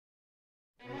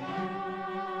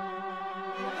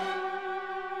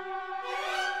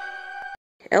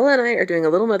Ella and I are doing a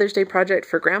little Mother's Day project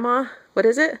for Grandma. What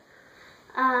is it?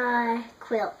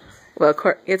 Quilt. Well,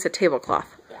 it's a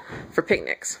tablecloth for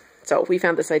picnics. So we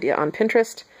found this idea on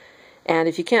Pinterest. And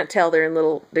if you can't tell, they're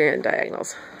in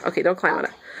diagonals. Okay, don't climb on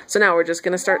it. So now we're just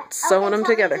going to start sewing them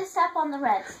together. To step on the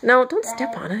reds. No, don't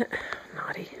step on it.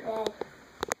 Naughty.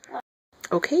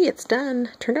 Okay, it's done.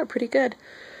 Turned out pretty good.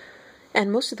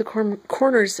 And most of the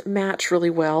corners match really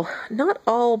well. Not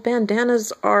all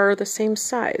bandanas are the same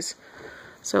size.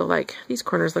 So, like, these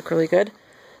corners look really good.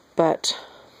 But,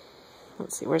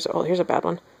 let's see, oh, here's a bad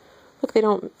one. Look, they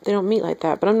don't meet like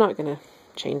that, but I'm not going to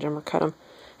change them or cut them.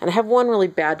 And I have one really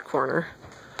bad corner.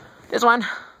 This one,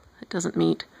 it doesn't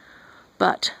meet.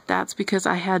 But that's because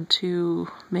I had to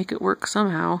make it work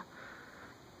somehow.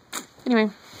 Anyway,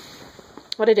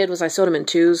 what I did was I sewed them in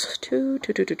twos. Two,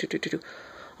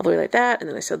 all the way like that. And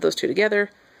then I sewed those two together.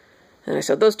 And I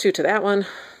sewed those two to that one.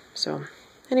 So,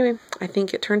 anyway, I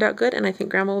think it turned out good. And I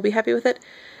think Grandma will be happy with it.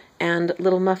 And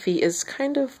little Muffy is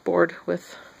kind of bored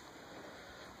with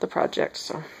the project.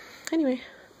 So, anyway,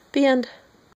 the end.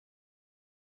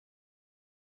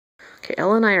 Okay,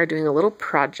 Ella and I are doing a little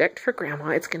project for Grandma.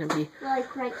 It's going to be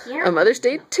like right here? A Mother's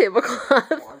Day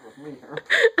tablecloth.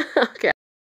 Okay.